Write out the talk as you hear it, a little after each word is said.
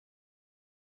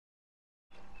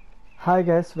Hi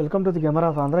guys, welcome to the gamer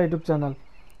of Andhra YouTube channel.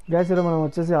 Guys, ఈరోజు మనం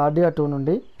వచ్చేసి RDR 2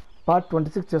 నుండి పార్ట్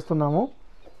 26 చేస్తున్నాము.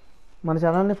 మన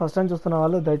ఛానల్ని ఫస్ట్ టైం చూస్తున్న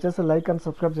వాళ్ళు దయచేసి లైక్ అండ్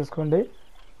సబ్స్క్రైబ్ చేసుకోండి.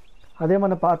 అదే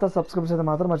మన పాత సబ్స్క్రైబర్స్ అయితే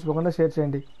మాత్రం మర్చిపోకుండా షేర్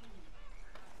చేయండి.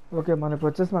 ఓకే, మనకు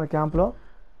వచ్చేసి మన క్యాంప్లో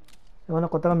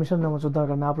ఏమైనా కొత్తగా మిషన్ ఉందేమో చూద్దాం.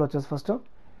 ఇక్కడ మ్యాప్లో వచ్చేసి ఫస్ట్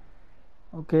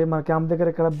ఓకే, మన క్యాంప్ దగ్గర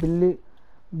ఇక్కడ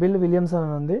బిల్ విలియమ్స్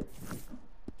అని ఉంది.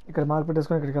 ఇక్కడ మార్క్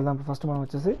పెట్టేసుకొని ఇక్కడికి వెళ్దాం. ఫస్ట్ మనం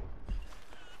వచ్చేసి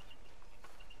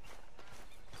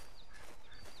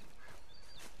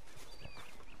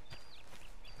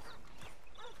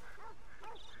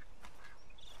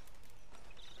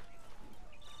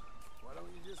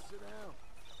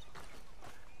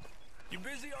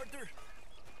Busy, Arthur?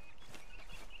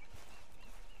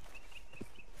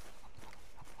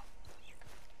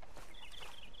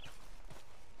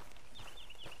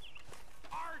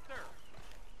 Arthur,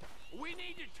 we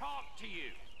need to talk to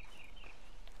you.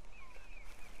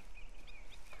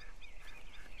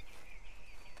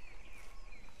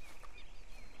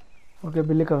 Okay,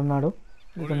 bill ఇక్కడ ఉన్నాడు.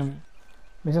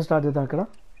 మిషన్ స్టార్ట్ చేద్దాం. ఇక్కడ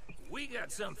We got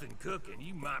something cooking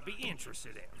you might be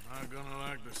interested in. Not gonna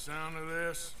like the sound of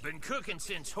this. Been cooking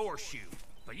since Horseshoe,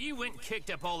 but you went and kicked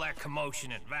up all that commotion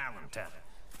in Valentine.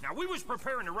 Now, we was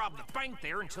preparing to rob the bank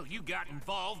there until you got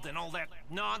involved in all that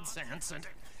nonsense, and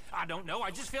I don't know,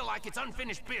 I just feel like it's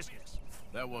unfinished business.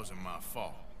 That wasn't my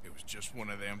fault. It was just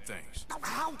one of them things.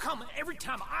 How come every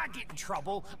time I get in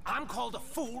trouble, I'm called a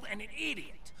fool and an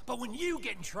idiot? But when you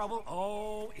get in trouble,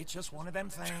 oh, it's just one of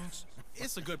them things.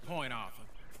 It's a good point, Arthur.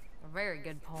 A very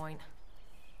good point.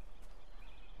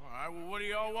 All right, well, what do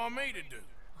y'all want me to do?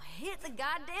 Hit the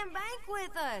goddamn bank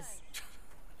with us.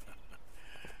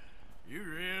 You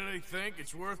really think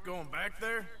it's worth going back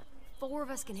there? 4 of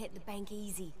us can hit the bank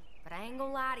easy, but I ain't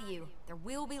gonna lie to you. There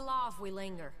will be law if we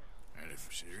linger. And if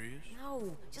we're serious? No,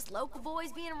 just local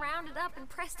boys being rounded up and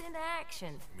pressed into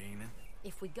action. Meaning?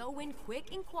 If we go in quick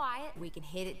and quiet, we can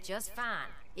hit it just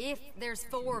fine. If there's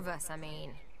 4 of us, I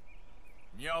mean.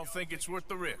 Y'all think it's worth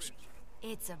the risk?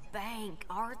 It's a bank,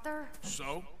 Arthur. So?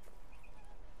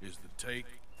 Is the take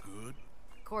good?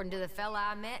 According to the fella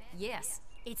I met, yes.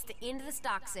 It's the end of the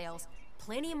stock sales.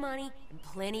 Plenty of money and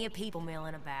plenty of people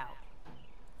milling about.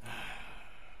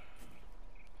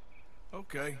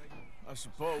 Okay, I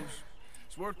suppose.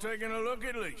 It's worth taking a look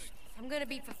at least. If I'm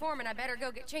gonna be performing, I better go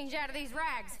get changed out of these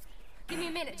rags. Give me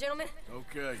a minute, gentlemen.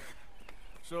 Okay.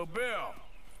 So, Bill,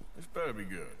 this better be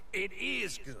good. It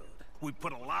is good. We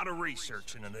put a lot of research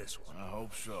into this one. I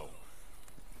hope so.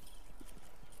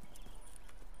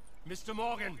 Mr.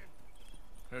 Morgan,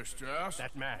 Herr Strauss?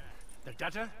 that man, the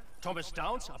debtor, Thomas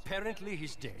Downs, apparently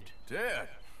he's dead. Dead?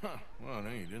 Huh. Well,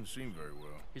 then he didn't seem very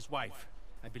well. His wife,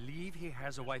 I believe he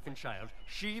has a wife and child.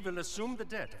 She will assume the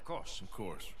debt, of course. Of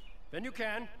course. When you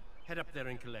can, head up there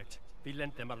and collect. We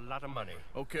lent them a lot of money.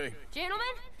 Okay.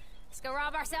 Gentlemen, let's go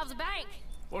rob ourselves a bank.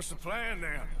 What's the plan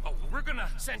then? Oh, we're gonna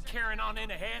send Karen on in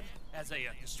ahead as a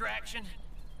distraction.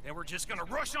 Then we're just gonna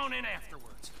rush on in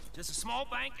afterwards. Just a small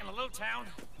bank in a little town.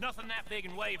 Nothing that big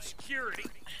in way of security.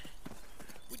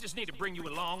 We just need to bring you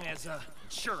along as a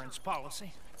insurance policy.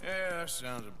 Yeah, that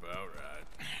sounds about right.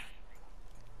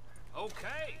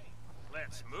 Okay,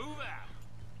 let's move out.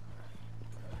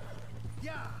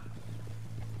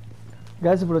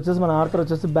 Guys, ఇప్పుడు వచ్చేసి మన Arthur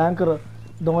వచ్చేసి bank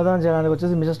దొంగతనం చేయడానికి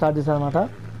వచ్చేసి machine start చేశారనమాట.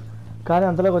 కానీ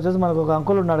అంతలోకి వచ్చేసి మనకు ఒక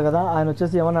అంకుల్ ఉన్నాడు కదా, ఆయన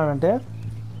వచ్చేసి ఏమన్నాడంటే,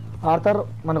 ఆర్థర్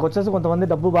మనకు వచ్చేసి కొంతమంది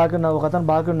డబ్బు బాకీ ఉన్నాడు, ఒక అతను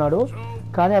బాకీ ఉన్నాడు,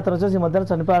 కానీ అతను వచ్చేసి ఈ మధ్యన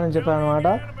చనిపోయాడని చెప్పాడు అనమాట.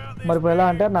 మరి ఇప్పుడు ఎలా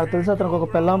అంటే, నాకు తెలిసి అతనికి ఒక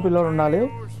పిల్లోడు ఉండాలి,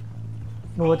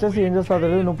 నువ్వు వచ్చేసి ఏం చేస్తావు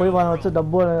తెలియదు, నువ్వు పోయి వాళ్ళని వచ్చి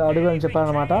డబ్బు అడుగు అని చెప్పాడు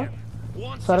అనమాట.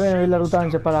 సరే, నేను వీళ్ళు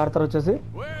అడుగుతానని చెప్పాడు ఆర్థర్ వచ్చేసి.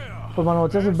 ఇప్పుడు మనం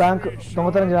వచ్చేసి బ్యాంక్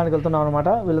దొంగతనం చేయడానికి వెళ్తున్నాం అనమాట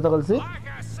వీళ్ళతో కలిసి. Like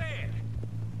I said,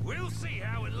 we'll see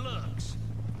how it looks.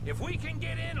 If we can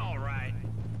get in all right,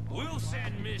 we'll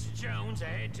send Miss Jones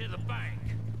ahead to the bank.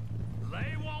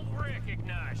 They won't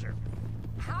recognize her.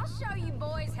 I'll show you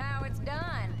boys how it's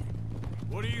done.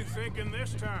 What are you thinking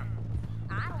this time?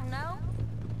 I don't know.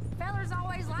 Fellers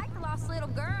always like the lost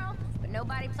little girl, but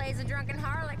nobody plays a drunken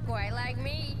harlot quite like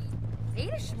me.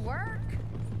 It should work.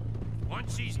 Once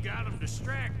she's got them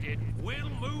distracted,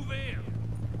 we'll move in.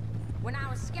 When I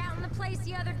was scouting the place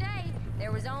the other day,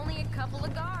 there was only a couple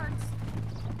of guards.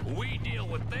 We deal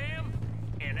with them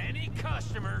and any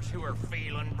customers who are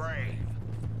feeling brave.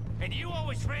 And you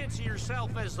always fancy yourself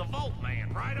as the Vault Man,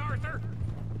 right, Arthur?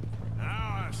 Now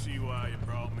I see why you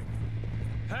brought me.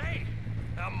 Hey,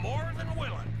 I'm more than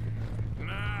willing.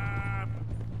 Nah,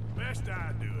 best I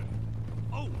do it.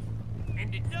 Oh, and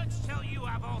did Dutch tell you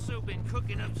I've also been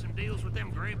cooking up some deals with them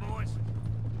Grey Boys?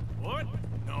 What?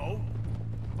 No.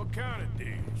 What kind of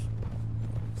deals?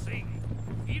 See,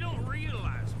 you don't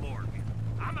realize, Morgan.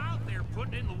 I'm out there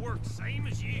putting in the work same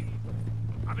as you.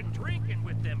 I've been drinking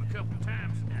with them a couple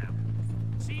times now.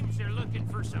 Seems they're looking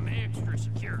for some extra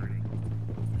security.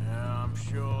 Yeah, I'm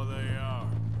sure they are.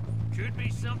 Could be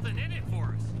something in it for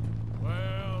us.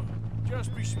 Well, just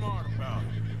be smart about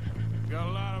it. Got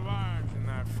a lot of irons in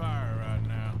that fire right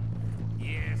now.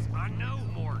 Yes, I know,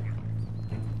 Morgan.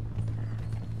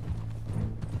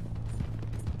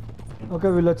 Okay,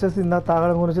 వీళ్ళు వచ్చేసి ఇందా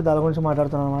తాగడం గురించి దాని గురించి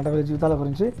మాట్లాడుతున్నాం అనమాట, వీళ్ళ జీవితాల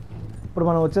గురించి. ఇప్పుడు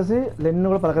మనం వచ్చేసి లెనిన్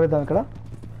కూడా పలకరిద్దాం ఇక్కడ.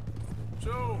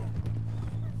 So,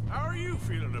 how are you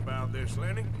feeling about this,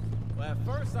 Lenny? Well, at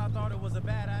first I thought it was a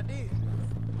bad idea.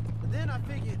 But then I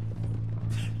figured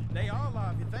they all are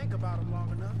if you think about them long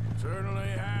enough. Certainly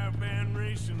have been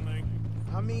recently.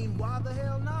 I mean, why the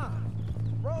hell not?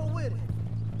 Roll with it.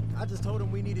 I just told him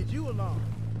we needed you along.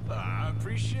 I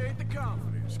appreciate the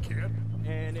confidence, kid.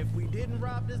 And if we didn't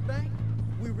rob this bank,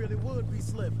 we really would be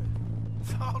slipping.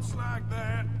 Thoughts like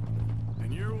that, and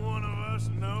you're one of us,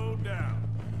 no doubt.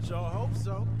 Sure hope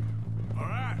so. All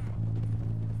right.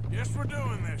 Guess we're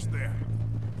doing this then.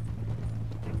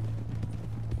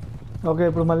 Okay,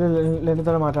 ఇప్పుడు మళ్ళీ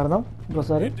లెనిన్తో మాట్లాడదాం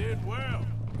ఇంకోసారి. You did well.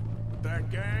 That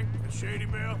gang, the Shady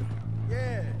Bell.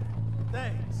 Yeah,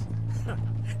 thanks.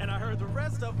 And I heard the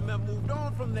rest of them have moved on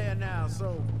from there now, so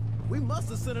we must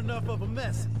have sent enough of a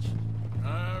message.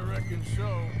 I reckon so.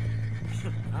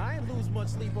 I ain't lose much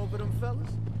sleep over them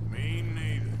fellas. Me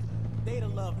neither. They'd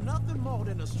have loved nothing more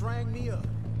than to strang me up.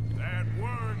 That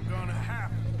weren't gonna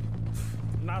happen.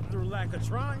 Not through lack of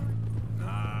trying.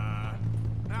 Nah,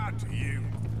 not to you.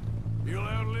 You'll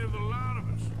outlive a lot of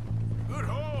us. Good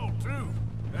haul, too.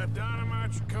 That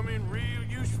dynamite should come in real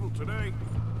useful today.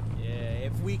 Yeah,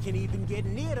 if we can even get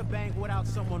near the bank without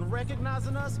someone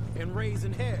recognizing us and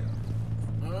raising hell.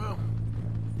 Well,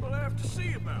 we'll have to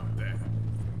see about that.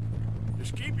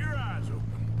 Just keep your eyes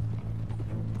open.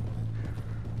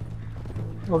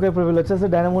 Okay, ఇప్పుడు వీళ్ళు వచ్చేసి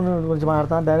డైనమోట్ గురించి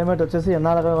మాట్లాడుతాను. Dynamite వచ్చేసి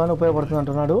ఎన్నాళ్ళగానే ఉపయోగపడుతుంది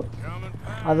అంటున్నాడు.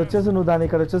 అది వచ్చేసి నువ్వు దాన్ని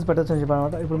ఇక్కడ వచ్చేసి పెట్టచ్చు అని చెప్పాను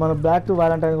అనమాట. ఇప్పుడు మనం బ్యాక్ టు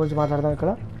వ్యాలంటైన్ గురించి మాట్లాడతాం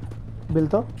ఇక్కడ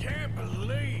బిల్తో. Can't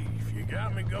believe you got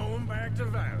me going back to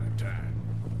Valentine.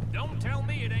 Don't tell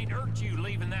me it ain't hurt you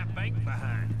leaving that bank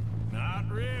behind. Not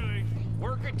really.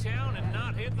 Work a town and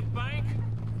not hit the bank?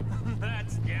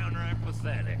 That's downright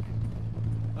pathetic.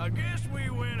 I guess we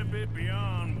went a bit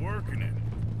beyond working it.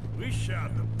 We shot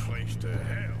the place to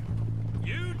hell.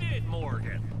 You did,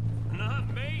 Morgan. Not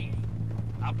me.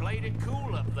 I played it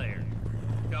cool up there.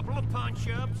 Couple of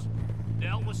punch-ups,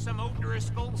 dealt with some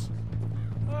O'Driscolls.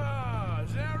 Ah,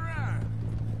 is that right?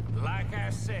 Like I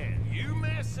said, you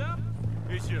mess up,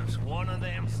 it's just one of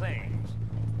them things.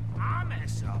 I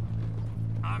mess up,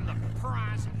 I'm the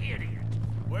prize idiot.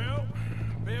 Well,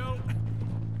 Bill,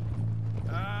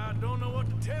 I don't know what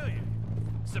to tell you.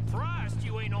 Surprised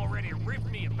you ain't already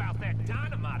ripped me about that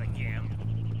dynamite again.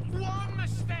 One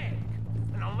mistake,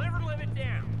 and I'll never live it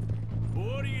down.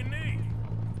 What do you need?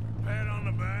 Pat on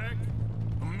the back?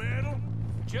 A medal?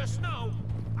 Just know,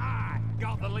 I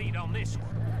got the lead on this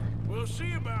one. We'll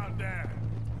see about that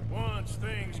once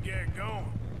things get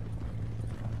going.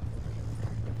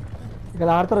 ఇక్కడ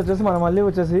Arthur వచ్చేసి మనం మళ్ళీ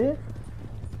వచ్చేసి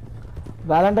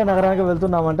Valentine నగరానికి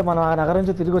వెళ్తున్నామంటే మనం ఆ నగరం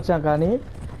నుంచి తిరిగి వచ్చాం, కానీ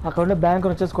అక్కడ ఉండే బ్యాంకు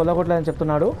వచ్చేసి కొల్లగొట్టలేదని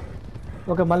చెప్తున్నాడు.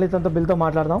 ఓకే, మళ్ళీ తనతో బిల్తో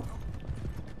మాట్లాడదాం.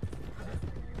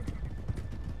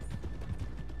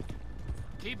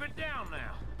 Keep it down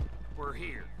now. We're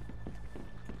here.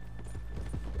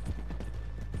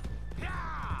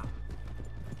 Yeah!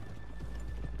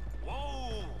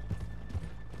 Whoa!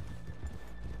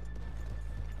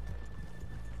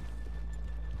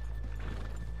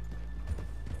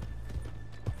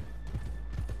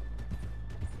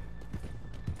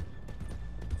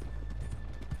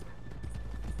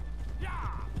 Yeah!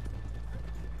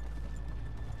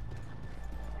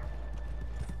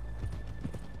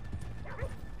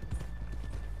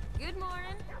 Good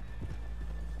morning.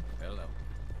 Hello.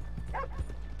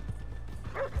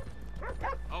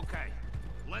 Okay,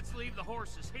 let's leave the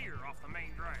horses here off the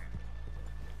main drag.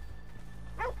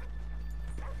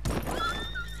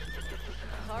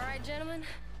 All right, gentlemen,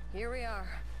 here we are.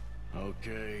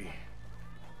 Okay,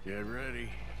 get ready.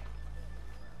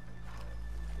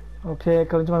 Okay,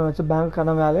 ఇక్కడ నుంచి మనం వచ్చి bank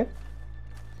కన్నా వేయాలి.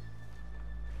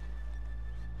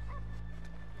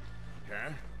 Okay,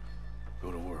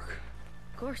 go to work.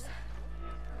 Of course.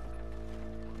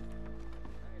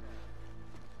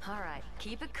 All right,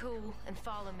 keep it cool and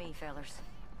follow me, fellers.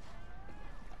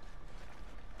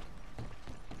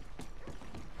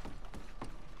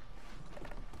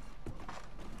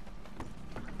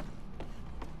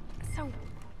 So,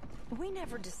 we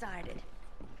never decided.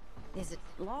 Is it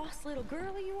lost little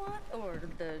girl you want, or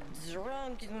the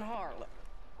drunken harlot?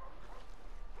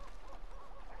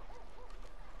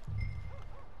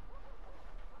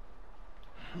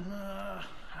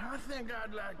 I think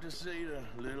I'd like to see the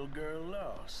little girl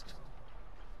lost.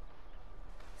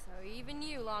 So even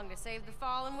you long to save the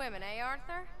fallen women, eh,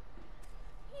 Arthur?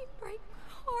 You break my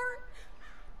heart.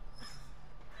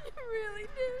 You really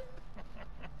do.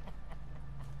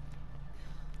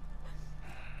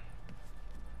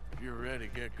 If you're ready,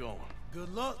 get going.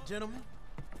 Good luck, gentlemen.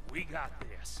 We got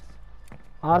this.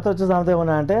 ఆర్తో వచ్చేసి అంతే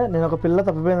ఉన్నా అంటే నేను ఒక పిల్ల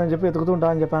తప్పిపోయిందని చెప్పి ఎతుకుతూ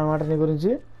ఉంటానని చెప్పాను అనమాట నీ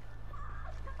గురించి.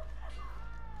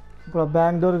 ఇప్పుడు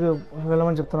బ్యాంక్ డోర్కి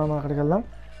వెళ్ళమని చెప్తున్నాను, అక్కడికి వెళ్దాం.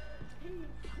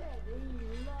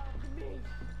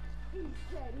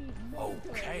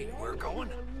 Okay, we're going.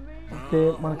 ఓకే,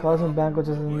 మనకు కావాల్సిన బ్యాంక్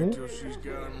వచ్చేసింది. Wait till she's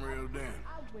got him reeled in.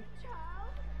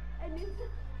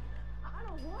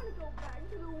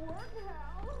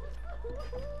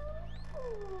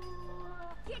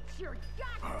 Get your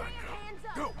goddamn hands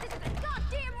up! This is a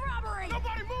goddamn robbery!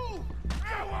 Nobody move!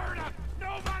 Now word up!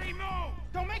 Nobody move!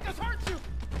 Don't make us hurt you!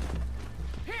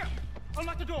 Here!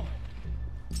 Unlock the door!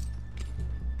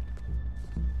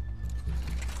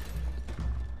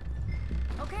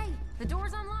 Okay, the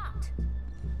door's unlocked.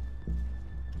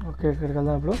 Okay, ఇక్కడికి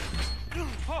వెళ్దాం ఇప్పుడు.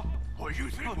 Oh, you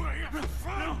think we're here for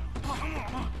fun? Come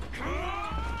on.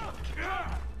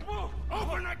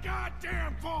 Open the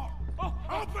goddamn vault!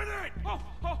 Open it!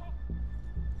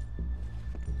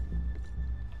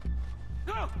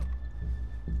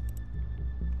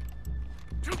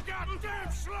 Too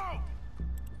goddamn slow!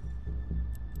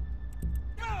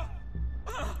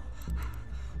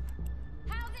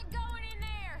 How's it going in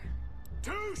there?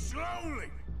 Too slowly!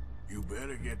 You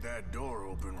better get that door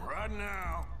open right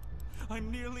now. I'm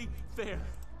nearly there.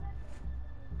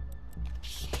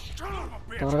 Son of a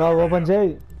bitch! త్వరగా open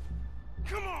చేయి.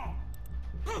 Come on!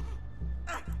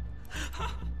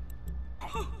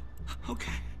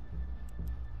 Okay.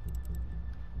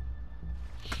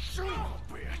 Son of a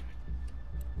bitch!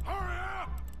 Hurry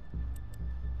up!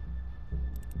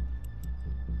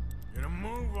 Get a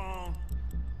move on.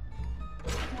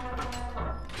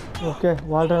 Okay,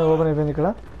 Walter open అయిపోయింది ఇక్కడ.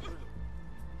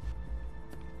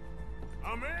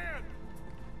 I'm in.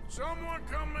 Someone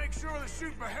come make sure the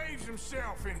suit behaves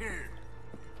himself in here.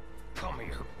 Come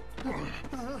here.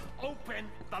 Open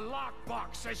the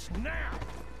lockboxes now!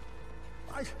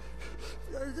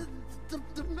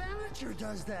 The manager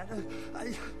does that.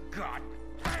 God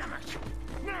damn it!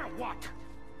 Now what?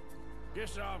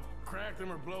 Guess I'll crack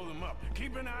them or blow them up.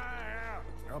 Keep an eye out.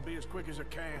 I'll be as quick as I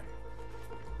can.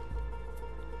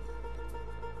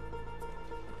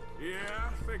 Yeah,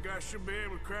 I think I should be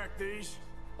able to crack these.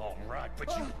 All right, but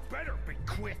you better be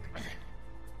quick.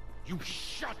 You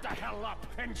shut the hell up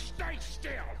and stay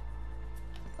still!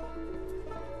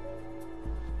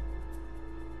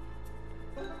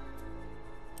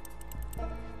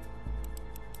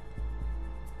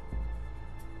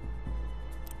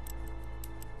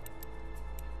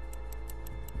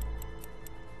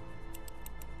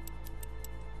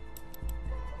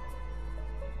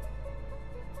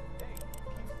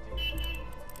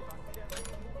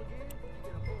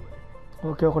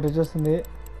 Okay, ఒకటి వచ్చేసింది.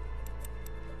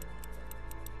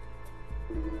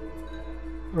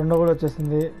 రెండో కూడా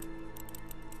వచ్చేసింది.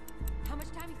 How much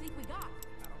time do you think we got?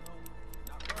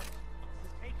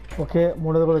 Okay,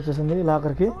 మూడోది కూడా వచ్చేసింది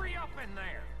లాకర్కి. Hurry up in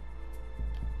there!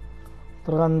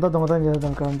 త్వరగా అంతా దొంగతనం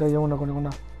చేద్దాం ఇక్కడ, అంటే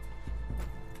ఏముండకుండా.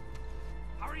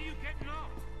 How are you getting on?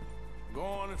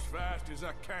 Going as fast as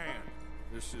I can.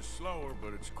 This is slower,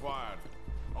 but it's quieter.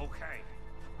 Okay.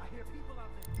 I hear people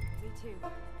out there. Me too.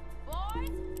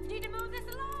 Boys, need to move this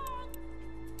along!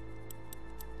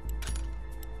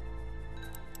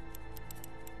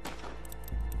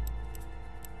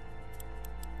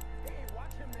 Hey,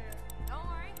 watch him there. Don't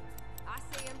worry, I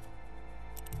see him.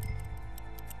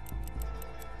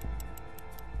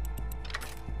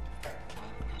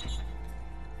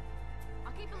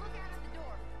 I'll keep a lookout at the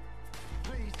door.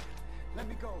 Please, let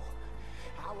me go.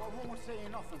 I won't say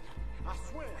nothing. I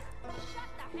swear. Shut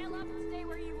the hell up and stay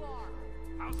where you are.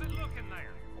 How's it looking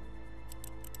there?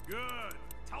 Good.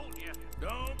 Told you.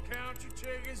 Don't count your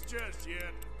chickens just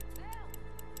yet. Bill,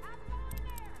 how's it going in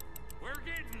there? We're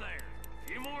getting there.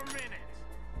 Few more minutes.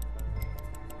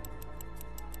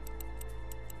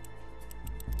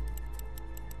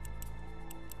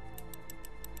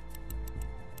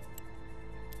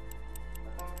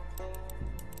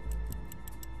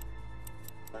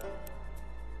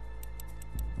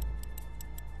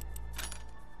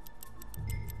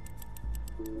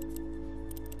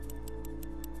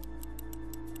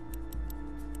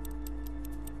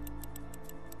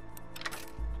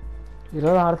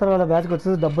 ఈరోజు ఆడతారు వాళ్ళ బ్యాచ్కి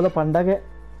వచ్చేసి డబ్బుల పండగే.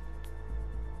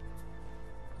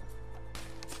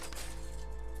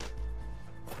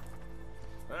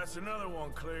 That's another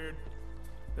one cleared.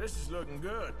 This is looking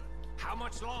good. How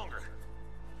much longer?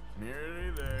 Nearly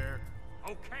there.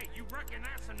 Okay, you reckon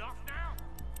that's enough now?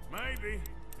 Maybe.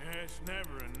 It's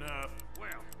never enough.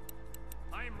 Well,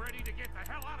 I am ready to get the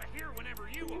hell out of here whenever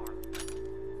you are.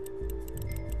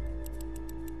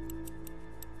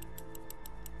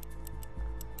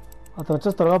 అతను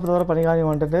వచ్చేసి త్వరగా పని కానీ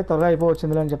ఉంటుంది, త్వరగా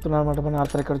అయిపోవచ్చింది అని చెప్తున్నాను అనమాట మన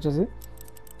ఆర్థర్ ఇక్కడ వచ్చేసి.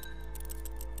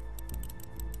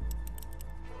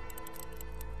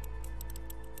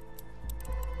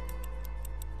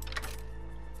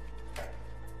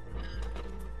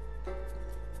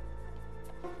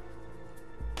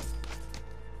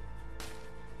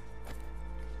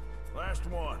 Last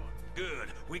one. Good.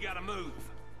 We gotta move.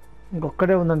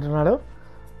 ఇంకొక్కడే ఉందంటున్నాడు.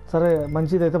 సరే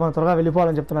మంచిది, అయితే మనం త్వరగా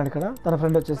వెళ్ళిపోవాలని చెప్తున్నాడు ఇక్కడ తన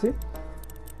ఫ్రెండ్ వచ్చేసి.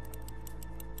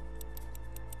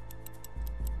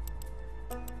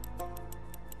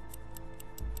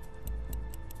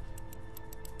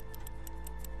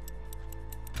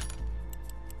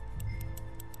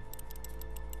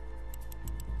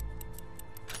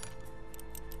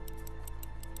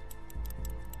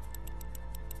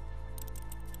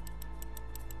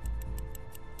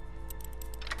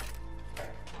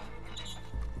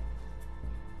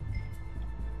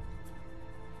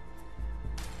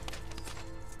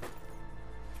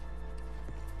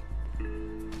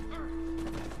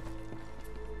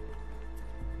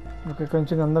 ఓకే,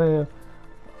 కొంచెం అందరూ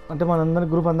అంటే మనందరి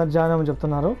గ్రూప్ అందరు జాయిన్ అవ్వమని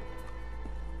చెప్తున్నారు.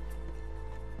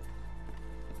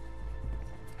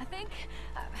 I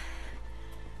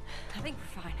think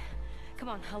we're fine. Come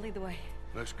on, I'll lead the way.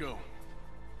 Let's go.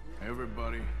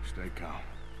 Everybody, stay calm.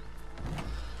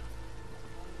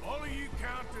 All of you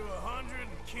count to 100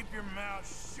 and keep your mouth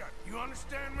shut. You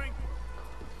understand me?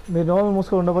 మీరు నోరు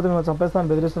మూసుకొని ఉండకపోతే మేము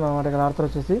చంపేస్తాను బెదిరిస్తున్నాం అన్నమాట ఇక్కడ ఆర్థర్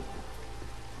వచ్చేసి.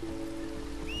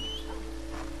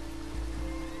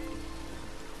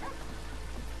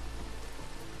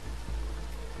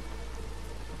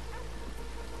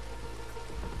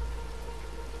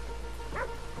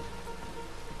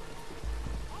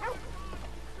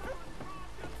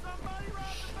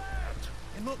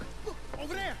 And look,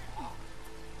 over there.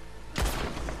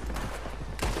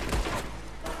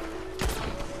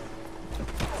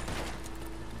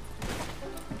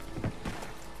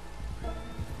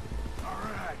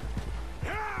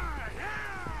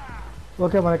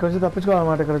 Okay, మనకి వచ్చి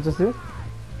తప్పించుకోవాలన్నమాట ఇక్కడ వచ్చేసి.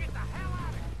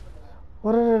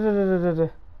 ఒరే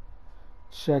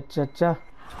చచ్చా,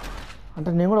 అంటే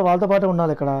నేను కూడా వాళ్ళతో పాటే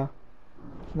ఉండాలి ఇక్కడ,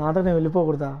 నాతో నేను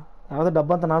వెళ్ళిపోకూడదా? లేకపోతే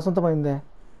డబ్బంతా నా సొంతమైందే.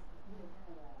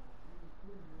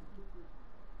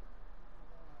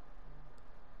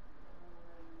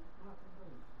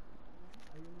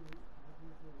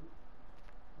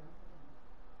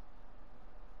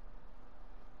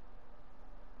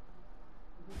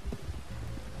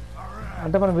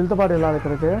 అంటే మనం వీళ్ళతో పాటు వెళ్ళాలి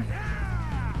ఇక్కడికి.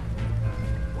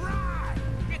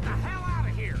 Get the hell out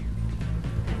of here.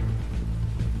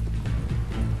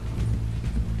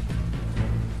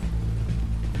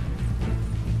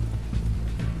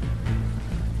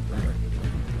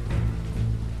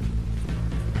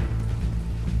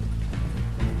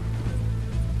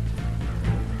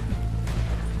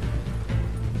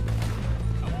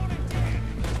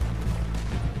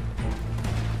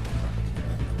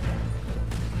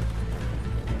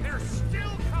 They're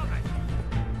still coming.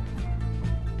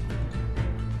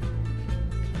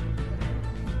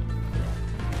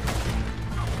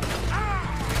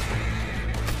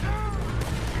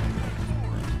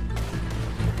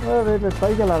 రేపు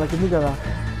పైకి వెళ్ళాలి, కింది కదా.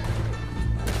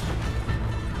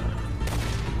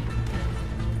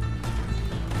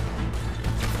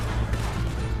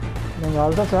 నేను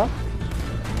కావాల్సా sir?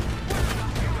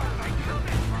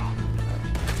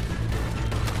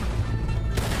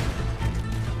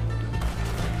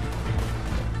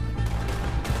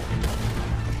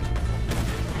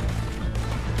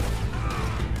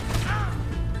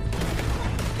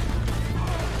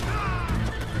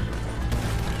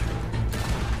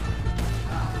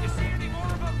 You see any more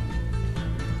of them?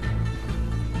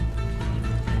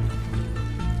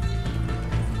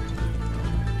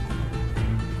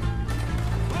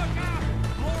 Look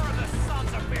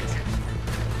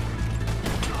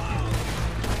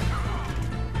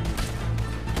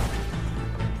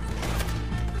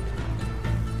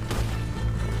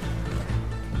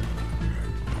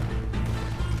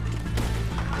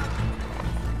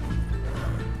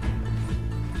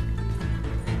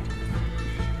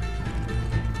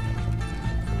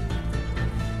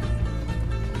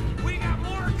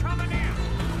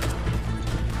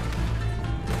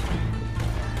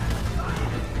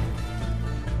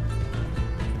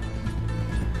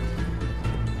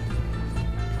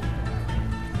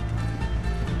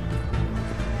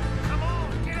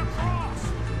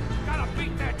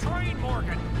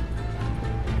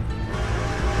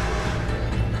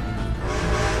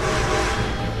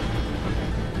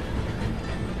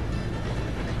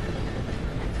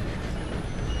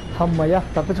అమ్మయ్యా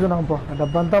తప్పించుకున్నాం పో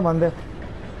డబ్బంతా మందే.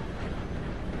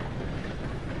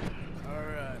 All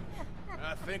right.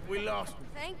 I think we lost him.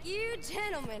 Thank you,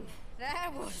 gentlemen. That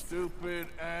was... Stupid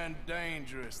and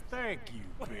dangerous. Thank you,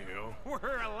 Bill.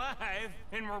 We're alive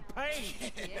and we're paid.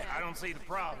 I don't see the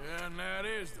problem. Yeah, and that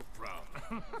is the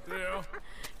problem. Bill,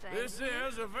 this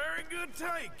is a very good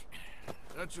take.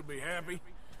 Dutch will be happy,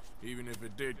 even if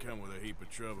it did come with a heap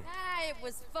of trouble. It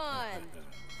was fun.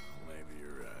 Maybe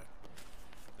you're right.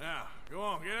 Now, go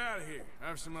on, get out of here. I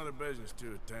have some other business to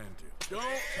attend to.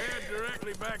 Don't head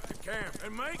directly back to camp,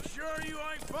 and make sure you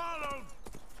ain't followed.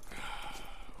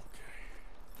 Okay.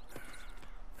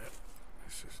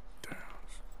 This is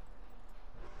Downs.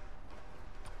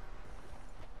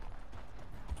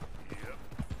 Yep.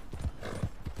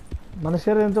 మన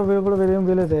share ఎంతో కూడా వేరేం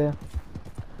వీలైతే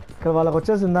ఇక్కడ వాళ్ళకి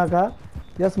వచ్చేసి ఇందాక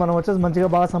yes మనం వచ్చేసి మంచిగా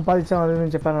బాగా సంపాదించామని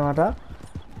నేను చెప్పాను అనమాట.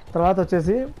 తర్వాత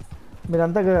వచ్చేసి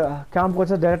మీరంతా క్యాంప్కి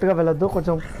వచ్చేసి డైరెక్ట్గా వెళ్ళొద్దు,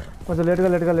 కొంచెం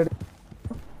లేట్గా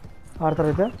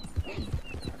ఆడతారైతే.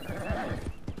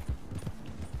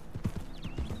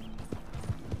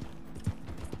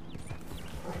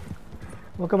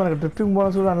 ఓకే మనకి డ్రిఫ్టింగ్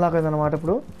బోనస్ కూడా అన్లాక్ అయింది అనమాట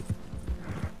ఇప్పుడు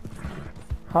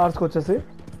హార్స్కి వచ్చేసి.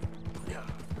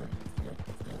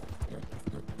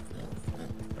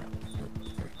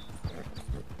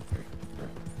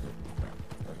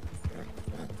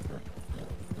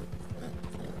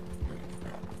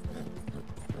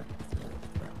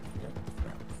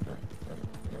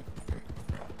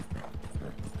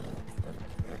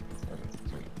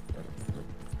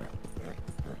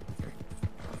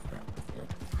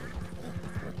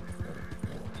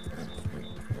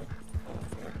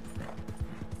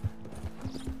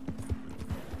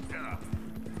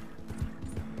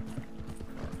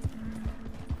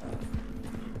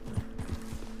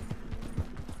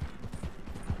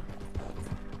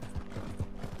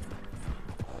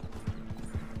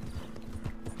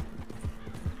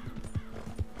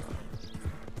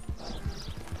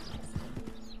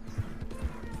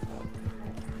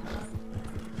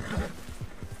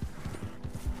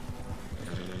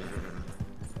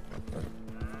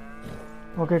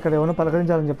 ఓకే ఇక్కడ ఏమైనా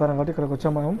పలకరించాలని చెప్పారు కాబట్టి ఇక్కడికి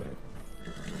వచ్చాం మనం.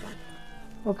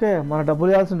 ఓకే మన డబ్బులు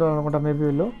ఇవ్వాల్సి ఉంటారు అనుకుంటా మేబీ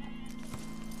వీళ్ళు.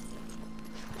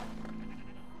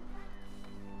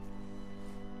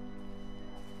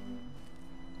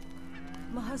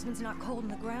 My husband's not cold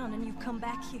in the ground and you've come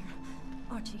back here,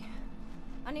 Archie.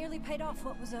 I nearly paid off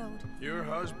what was owed. Your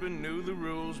husband knew the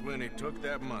rules when he took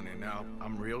that money. Now,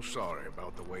 I'm real sorry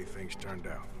about the way things turned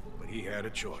out. But he had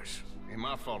a choice. Ain't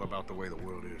my fault about the way the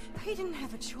world is. He didn't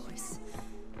have a choice.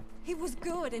 He was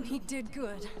good and he did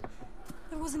good.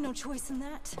 There wasn't no choice in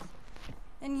that.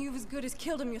 And you've as good as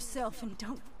killed him yourself, and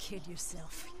don't kid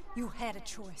yourself. You had a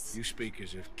choice. You speak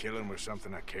as if killing was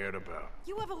something I cared about.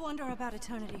 You ever wonder about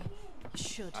eternity? You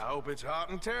should. I hope it's hot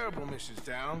and terrible, Mrs.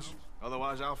 Downs.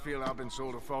 Otherwise, I'll feel I've been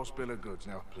sold a false bill of goods.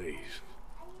 Now, please,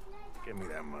 give me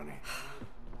that money.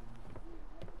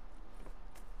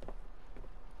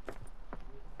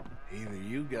 Either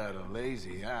you got a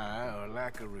lazy eye or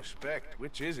lack of respect.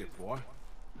 Which is it, boy?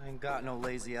 I ain't got no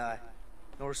lazy eye.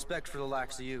 No respect for the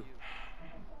likes of you.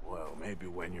 Well, maybe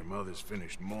when your mother's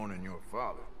finished mourning your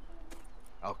father,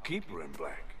 I'll keep her in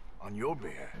black, on your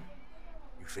behalf.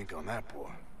 You think on that,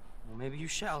 boy? Well, maybe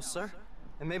you shall, sir.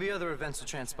 And maybe other events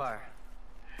will transpire.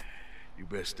 You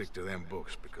best stick to them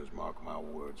books, because mark my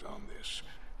words on this.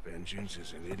 Vengeance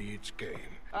is an idiot's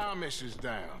game. Ah, Mrs.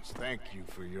 Downs, thank you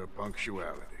for your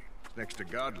punctuality. It's next to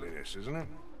godliness, isn't it?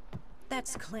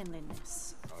 That's cleanliness.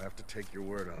 I'll have to take your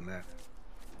word on that.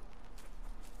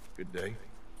 Good day.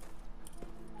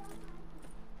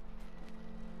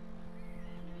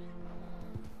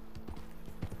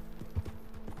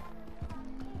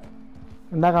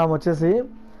 ఇందాక ఆమె వచ్చేసి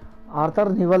Arthur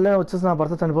నీ వల్లే వచ్చేసి నా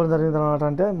భర్త చనిపోవడం జరిగింది అనమాట.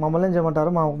 అంటే మమ్మల్ని ఏం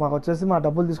చేయమంటారు, మాకు వచ్చేసి మా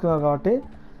డబ్బులు తీసుకున్నారు కాబట్టి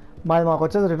మాకు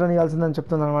వచ్చేసి రిటర్న్ ఇవ్వాల్సిందని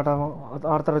చెప్తుంది అనమాట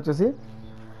ఆర్థర్ వచ్చేసి.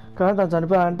 కానీ తను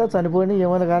చనిపోయాలంటే చనిపోయి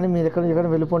ఏమైనా కానీ మీరు ఎక్కడ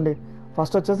వెళ్ళిపోండి,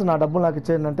 ఫస్ట్ వచ్చేసి నా డబ్బులు నాకు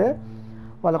ఇచ్చేయండి అంటే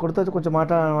వాళ్ళ కొడుతో కొంచెం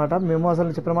మాట్లాడాలన్నమాట. మేము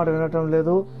అసలు చెప్పిన మాట వినటం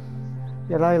లేదు,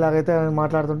 ఇలాగైతే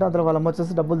మాట్లాడుతుంటే అందులో వాళ్ళమ్మ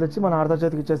వచ్చేసి డబ్బులు తెచ్చి మన ఆర్థర్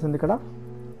చేతికి ఇచ్చేసింది ఇక్కడ.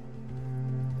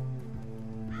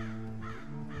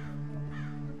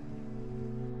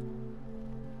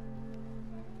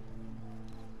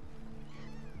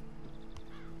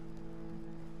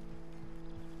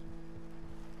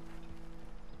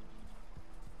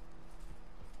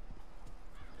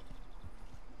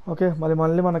 ఓకే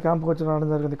మళ్ళీ మన క్యాంప్కి వచ్చి రావడం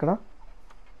జరిగింది ఇక్కడ.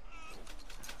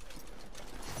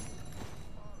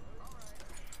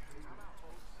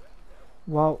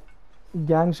 వావ్,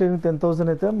 గ్యాంగ్ షేరింగ్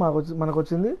 10,000 అయితే మనకు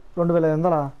వచ్చింది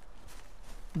 2,500.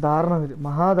 దారుణం, ఇది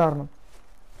మహాదారుణం.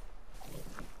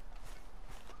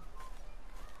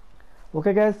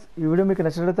 ఓకే గైస్, ఈ వీడియో మీకు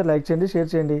నచ్చినట్లయితే లైక్ చేయండి, షేర్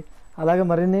చేయండి. అలాగే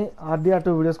మరిన్ని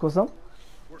RDR2 వీడియోస్ కోసం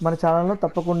మన ఛానల్ను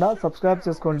తప్పకుండా సబ్స్క్రైబ్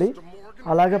చేసుకోండి.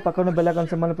 అలాగే పక్కన బెల్ ఐకాన్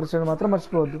సింబల్ని ప్రెస్ చేయడం మాత్రం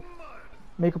మర్చిపోవద్దు.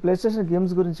 మీకు ప్లే స్టేషన్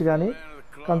గేమ్స్ గురించి కానీ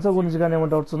కన్సోల్ గురించి కానీ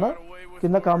ఏమైనా డౌట్స్ ఉన్నా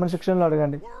కింద కామెంట్ సెక్షన్లో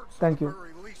అడగండి. Thank you.